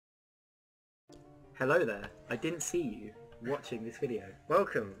Hello there. I didn't see you watching this video.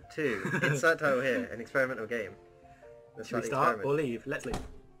 Welcome to Insert Title here, an experimental game. Should we start or leave? Let's leave.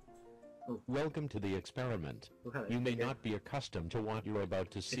 Oh. Welcome to the experiment. Oh, hello. You may not be accustomed to what you're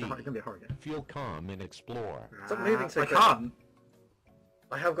about to see. It's going to be a horror game. Feel calm and explore. Stop moving so quick. I can't.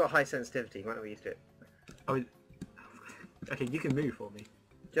 I have got high sensitivity. Might not be used to it. Oh, okay, you can move for me.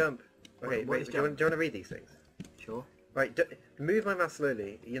 Jump. Okay, what wait. Do you want to read these things? Sure. Right. Move my mouse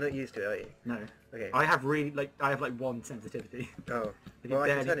slowly. You're not used to it, are you? No. Okay. I have one sensitivity. Oh. Like Well, I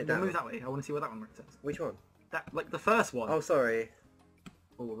can turn it down. Move that way. I want to see what that one says. Which one? That, like the first one. Oh, sorry.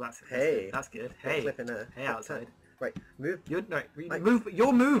 Oh, that's Hey. That's good. Hey. Clip in there. Hey, outside. Right. Move. You're move.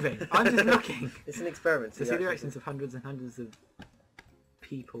 You're moving. I'm just looking. It's an experiment. To see the reactions of hundreds and hundreds of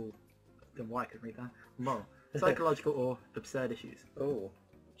people. Then why I couldn't read that? Moral. Psychological or absurd issues. Oh.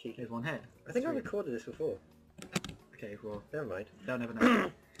 Cheeky. There's one here. I think I recorded this before. Okay, well, Never mind. they'll never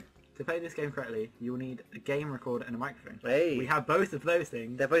know. To play this game correctly, you will need a game recorder and a microphone. Hey. We have both of those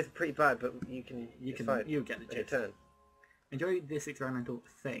things. They're both pretty bad, but you'll get the gist. Turn. Enjoy this experimental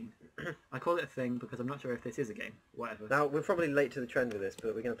thing. I call it a thing because I'm not sure if this is a game. Whatever. Now, we're probably late to the trend with this,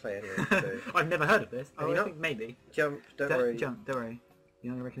 but we're going to play anyway. So. I've never heard of this. Have I you not? think maybe. Jump, don't worry. Jump, don't worry.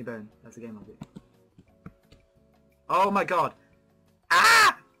 You're not going to break any bone. That's a game I'll do. Oh my god!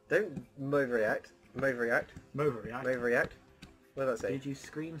 Ah! Don't overreact. Overreact. Overreact. Overreact. What did that say? Did you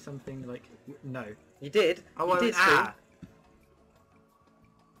scream something like... No. You did. Oh, you did scream.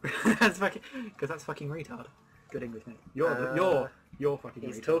 That's fucking... Because that's fucking retard. Good English name. You're fucking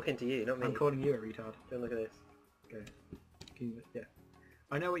He's retard. talking to you, not me. I'm calling you a retard. Don't look at this. Go. Yeah.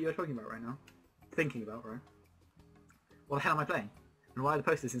 I know what you're talking about right now. Thinking about, right? What the hell am I playing? And why are the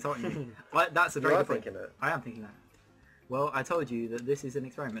posters insulting me? That's a very good point. Thinking that. I am thinking that. Well, I told you that this is an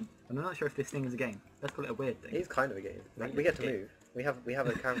experiment, and I'm not sure if this thing is a game. Let's call it a weird thing. It's kind of a game. We get to move. We have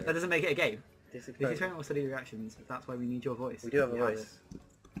a camera. That doesn't make it a game. This experiment will study reactions. That's why we need your voice. We do have a voice.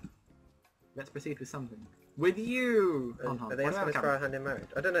 Let's proceed with something. With you! Are they asking us for our hand in marriage?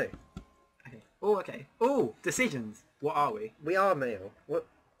 I don't know. Okay. Oh, okay. Oh, decisions. What are we? We are male. What?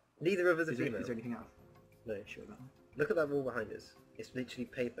 Neither of us are female. Is there anything else? No. Sure about that. Look at that wall behind us. It's literally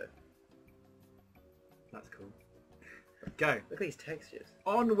paper. That's cool. Go. Look at these textures.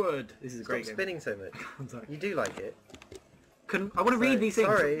 Onward! This is a great game. Stop spinning so much. I'm sorry. You do like it. I want to read these things.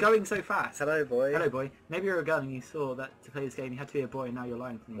 Sorry. Going so fast. Hello, boy. Hello, boy. Maybe you're a girl and you saw that to play this game you had to be a boy and now you're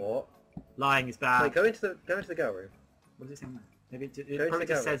lying to me. What? Lying is bad. Wait, go into the girl room. What does it say on there? Maybe it Go probably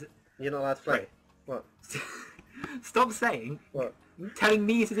just says... You're not allowed to play. Right. What? Stop saying... What? Telling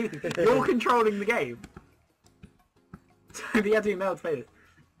me to do things. You're controlling the game. So you have to be male to play this.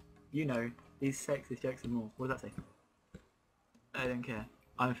 You know, these sexist jokes and more. What does that say? I don't care.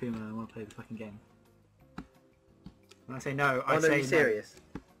 I'm a female and I want to play the fucking game. When I say no, I say no. Are you serious?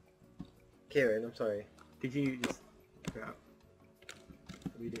 Kieran, I'm sorry. Did you just... Go out.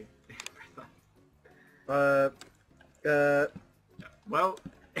 What do we do? Well,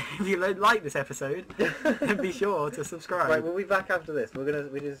 if you like this episode, then be sure to subscribe. Right, we'll be back after this. We're gonna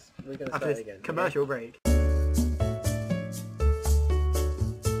After start this again. commercial break.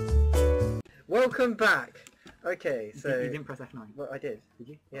 Welcome back. Okay, so You didn't press F9. Well, I did. Did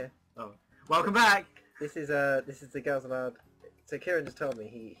you? Yeah. Oh. Welcome back. This is the Girls Aloud. So Kieran just told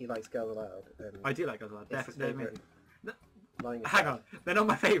me he likes Girls Aloud. I do like Girls Aloud. They're amazing. Hang on, they're not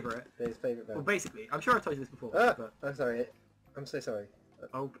my favourite. They're his favourite band. Well, basically, I'm sure I told you this before. But... I'm sorry. I'm so sorry.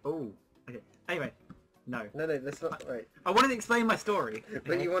 Oh. Okay. Anyway, no. No, let's not. Right. I wanted to explain my story.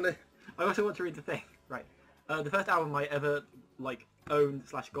 But you want to... I also want to read the thing. Right. The first album I ever owned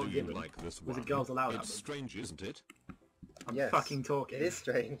 / got given was a Girls Aloud album. It's strange, isn't it? I'm fucking talking. It is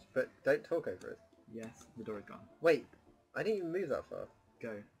strange, but don't talk over it. Yes, the door is gone. Wait, I didn't even move that far.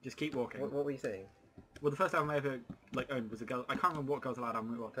 Go. Just keep walking. What were you saying? Well, the first album I ever owned was a Girl. I can't remember what Girls Aloud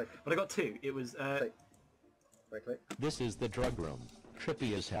album it was, but I got two. It was. Right click. This is the drug room.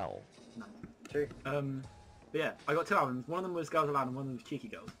 Trippy as hell. No. True. But yeah, I got two albums. One of them was Girls Aloud, and one of them was Cheeky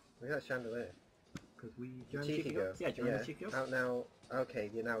Girls. Look at that chandelier. Because we Cheeky Girls. Yeah, do you remember Cheeky Girls? Out now.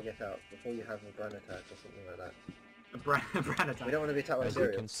 Okay, you now get out before you have a brand attack or something like that. A brand attack. We don't want to be attacked by As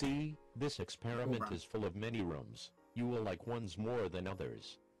cereal. you can see, this experiment is full of many rooms. You will like ones more than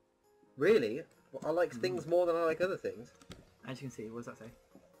others. Really? Well, I like things more than I like other things. As you can see, what does that say?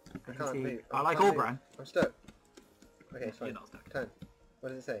 I can't move. I like all brand. I'm stuck. Okay, it's fine. You're not stuck. Turn. What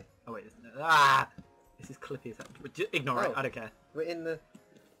does it say? Oh wait, this is clippy as hell. Ignore it, I don't care. We're in the...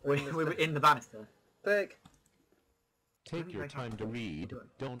 We're in the banister. Click. Take your time to read,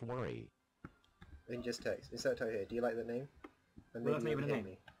 don't worry. In just text. Insert title here. Do you like the name? And Well, that's maybe not even you a hate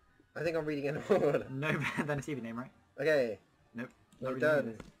name. me. I think I'm reading it in order. No better than a TV name, right? Okay. Nope. We're Not done.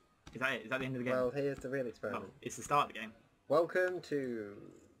 reading Is that it? Is that the end of the game? Well, here's the real Oh, experiment. it's the start of the game. Welcome to...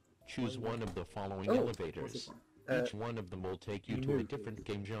 Choose one of the following Oh, What's this elevators. one? Each one of them will take you you to a move, different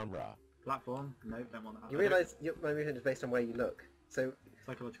please. game genre. Platform? No, don't want that. You realise my movement is based on where you look. So,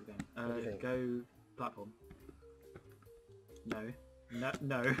 Psychological game. What do you think? Go platform. No. No.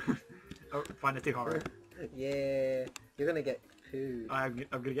 No. Oh, Fantasy horror. yeah, you're gonna get pooed. I'm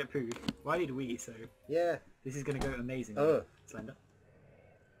gonna get pooed. Why did we? So Yeah. this is gonna go amazing. Oh. Slender.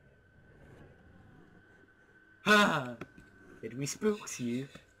 Ha! Did we spook you?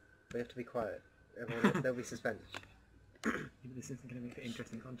 We have to be quiet. Everyone, they'll be suspended. This isn't gonna make for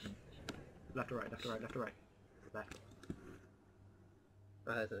interesting content. Left or right? Left or right? Left or right? Left.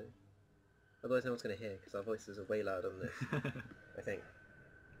 I don't know. Otherwise no one's gonna hear, because our voices are way loud on this, I think.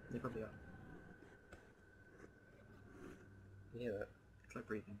 They probably are. You hear that? It's like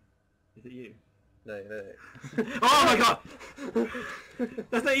breathing. Is it you? No. Oh my god!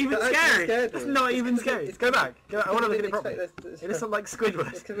 That's not even That actually scary! scared That's me. not even It's- scary! it's- Go back! Go, I want to look at didn't it properly. expect this- It looks like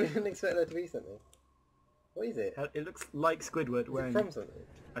Squidward. It's because we didn't expect there to be something. What is it? It looks like Squidward Is wearing... it from something?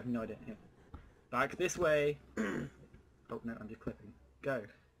 I have no idea. Here. Back this way. Oh no, I'm just clipping. Go.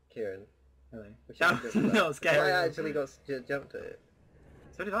 Kieran. Hello. Which That is was good. not scary. I actually got jumped at it.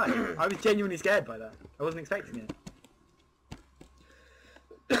 So did I. I was genuinely scared by that. I wasn't expecting it.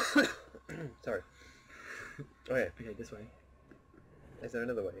 Sorry. Okay, Okay, this way. is there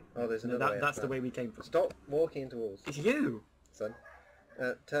another way? Oh, there's No, another way. that's the up way front. we came from. Stop walking into walls, It's you! son.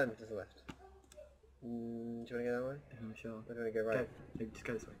 Turn to the left. Do you want to go that way? I'm sure. Or do you want to go Go. right? No, just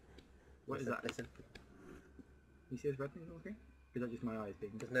go this way. What is that? Listen. You see those red things on the screen? Or is that just my eyes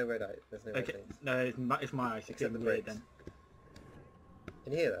being... There's no red eye. There's no red Okay, things. no, it's my eyes. It's Except being the weird brakes. then.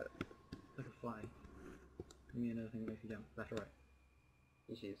 Can you hear that? Like a fly. Give me another thing that makes you jump. Left or right?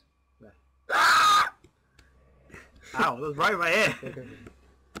 You choose. Left. Ow, that was right in my ear!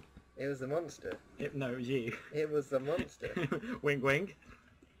 It was the monster. No, it was you. It was the monster. Wink wink.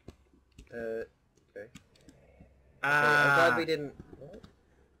 Okay. I'm Ah, glad we didn't... What?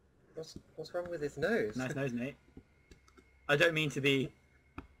 What's wrong with his nose? nice nose, mate. I don't mean to be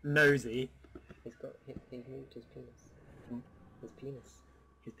nosy. He moved his penis. Hmm? His penis.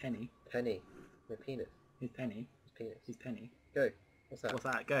 His penny. Penny. No, penis. His penny. His penis. His penny. Go. What's that? What's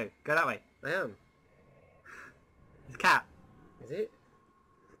that? Go. Go that way. I am. It's a cat. Is it?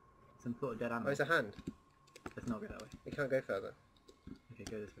 Some sort of dead Oh, animal. it's a hand. Let's not go that way. We can't go further. Okay,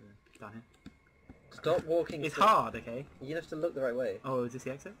 go this way then. Down here. Stop walking. It's through- hard, okay? You have to look the right way. Oh, is this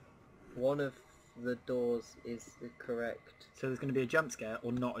the exit? One of the doors is correct. So there's going to be a jump scare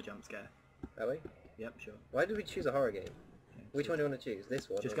or not a jump scare? That way? Yep, sure. Why did we choose a horror game? Okay, Which so one do you want to choose? This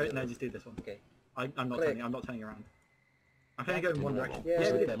one? Just or go. the No, other just do this one. one? Okay. I'm not Click. turning. I'm not turning around. I'm only going in one direction. Yeah,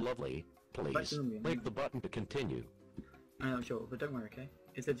 Isn't we that did. lovely? Back Please, to normal. click the button to continue. I'm not sure, but don't worry, okay?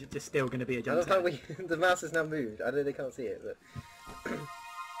 Is there just still going to be a I jump love scare? how we... the mouse has now moved. I know they can't see it, but...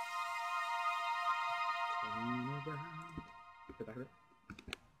 Go back a bit.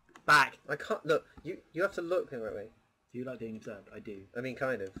 Back! I can't... Look, you have to look the right way. Do you like being observed? I do. I mean,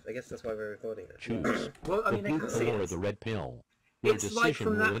 kind of. I guess that's why we're recording it. Choose Well, I the mean, they can blue see pill or us. the red pill. Your It's like decision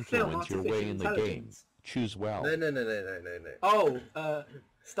from will that film, influence your way Artificial in the game. Intelligence. Choose well. No. Oh,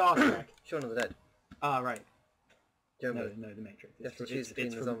 Star Trek. Shaun of the Dead. Ah, right. Do you No, remember? no, The Matrix. You have to It's- choose between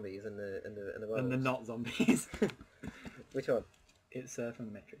it's the from- zombies and the And the werewolves. not zombies. Which one? It's from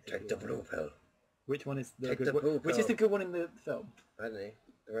The Matrix. Take the blue pill. Which one is the Take good the one? blue Which is pill. the good one in the film? I don't know.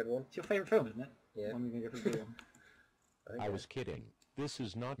 The red one? It's your favourite film, isn't it? Yeah. When we going to go for the blue one. think I so. was kidding. This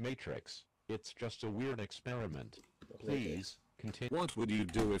is not Matrix. It's just a weird experiment. What's Matrix? Please, continue. What would you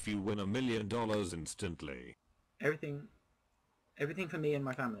do if you win $1 million instantly? Everything for me and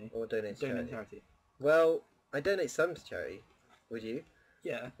my family. Or donate to Donate charity. to charity. Well, I donate some to charity. Would you?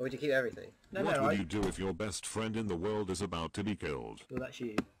 Yeah. Or would you keep everything? No, what no, would you do if your best friend in the world is about to be killed? Well, that's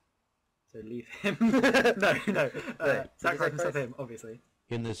you. So leave him. no. No, Sacrifice you himself him, obviously.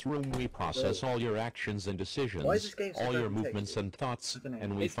 In this room we process all your actions and decisions, Why is this game so all your bad to movements text you? and thoughts, I don't know.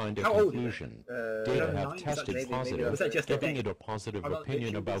 and we It's- find a how old is it? conclusion. No, Data no, have it's tested maybe positive, Was that just a giving thing? it a positive I'm not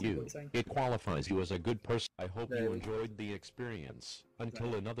opinion literally about what you. you're saying. It qualifies you as a good person. I hope No, you we- enjoyed the experience.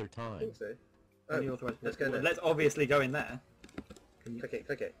 Until another I time. think so. Only Oh, authorized- let's go now. Let's obviously go in there. Can you Click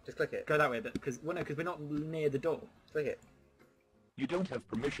it. Just click it. go that way, but because we're not near the door. Click it. You don't have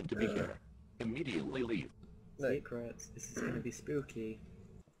permission to be here. Immediately leave. No. Secrets. This is going to be spooky.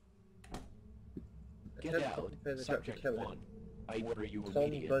 Get Attempt to out. prepare the Subject trap to kill 1. I order you Tom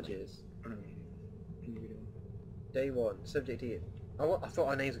immediately. Budges. Oh, no, can you read it? Day 1. Subject Ian. I thought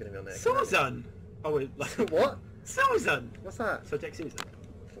our names were going to be on there. Susan! Oh, wait, like... What? Susan! What's that? Subject Susan.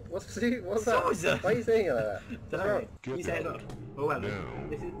 What's that? Susan! Why are you saying it like that? Don't What's know. wrong? Can you Get say it out. up? Oh well, Now,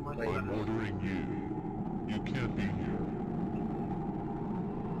 this is my... I'm ordering you. You can't be here.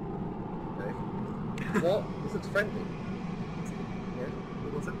 No. What? This looks friendly. Yeah.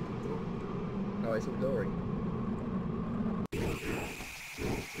 What's it? Oh, it's all glory.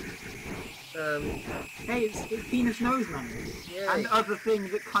 Hey, it's Penis Nose Man. Yay. And other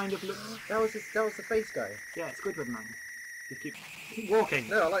things that kind of look... That was the face guy. Yeah, Squidward Man. Just keep walking.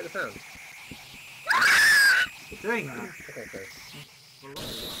 No, I like the sound. It's doing that. Okay, so.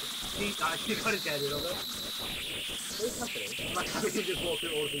 I actually got it scared a little bit. What is happening? Like how we can just walk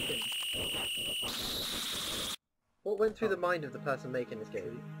through all of these things. What went through the mind of the person making this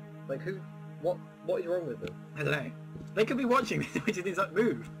game? Like who? What is wrong with them? I don't know. They could be watching this, which is like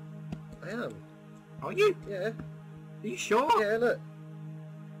move. I am. Are you? Yeah. Are you sure? Yeah, look.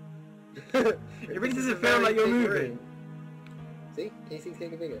 It really doesn't feel like you're moving. See? Can you see it's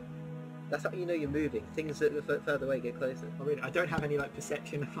getting bigger? That's how you know you're moving. Things that are further away get closer. I mean, I don't have any like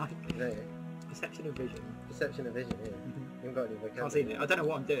perception of like No. perception of vision. Perception of vision, yeah. You haven't got any vocabulary. Can't see it. I don't know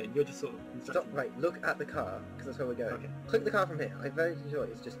what I'm doing. You're just sort of Stop, instructing me. right, look at the car, because that's where we're going. Okay. Click the car from here. I'm very sure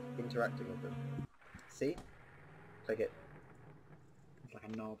it's just interacting with them. See? Click it. It's like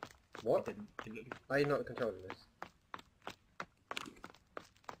a knob. What? It didn't look... I'm not controlling this.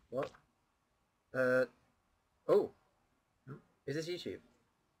 What? Oh! Hmm? Is this YouTube?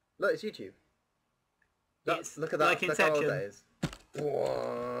 Look, it's YouTube. Look, It's look at that. like Look how old Inception. that is.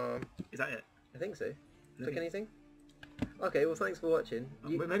 Whoa. Is that it? I think so. Click Okay. anything? Okay, well thanks for watching.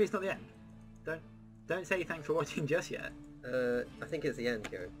 Well, maybe it's not the end. Don't say thanks for watching just yet. I think it's the end,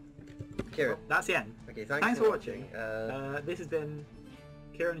 Kieran. Kieran. Well, that's the end. Okay, Thanks for watching. Uh, This has been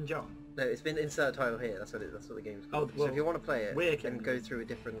Kieran and John. no, it's been insert title here. That's what the game's Oh, called. well, so if you want to play it we're and Kieran go and through a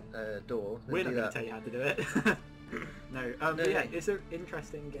different door, then We're do not going that. to tell you how to do it. No, No, but yeah, no. it's an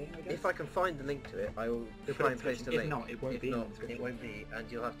interesting game, I guess. If I can find the link to it, I will We'll put try it and in the post a description. link. If not, it won't If be in the not, description. it won't be, and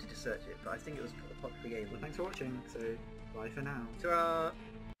you'll have to just search it. But I think it was a popular game. Well, thanks for watching, so bye for now. Ta-ra!